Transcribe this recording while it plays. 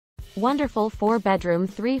Wonderful 4-bedroom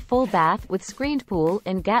 3 full bath with screened pool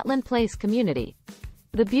in Gatlin Place Community.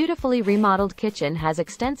 The beautifully remodeled kitchen has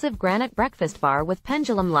extensive granite breakfast bar with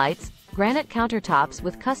pendulum lights, granite countertops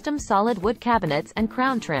with custom solid wood cabinets and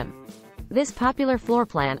crown trim. This popular floor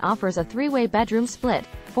plan offers a 3-way bedroom split,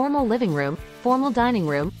 formal living room, formal dining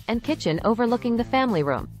room, and kitchen overlooking the family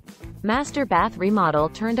room. Master bath remodel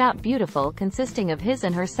turned out beautiful, consisting of his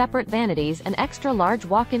and her separate vanities and extra large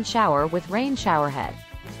walk-in shower with rain shower head.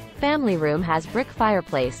 Family room has brick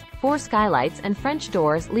fireplace, 4 skylights and French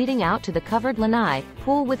doors leading out to the covered lanai,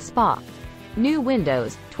 pool with spa. New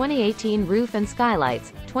windows, 2018 roof and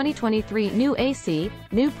skylights, 2023 new AC,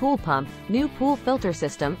 new pool pump, new pool filter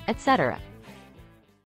system, etc.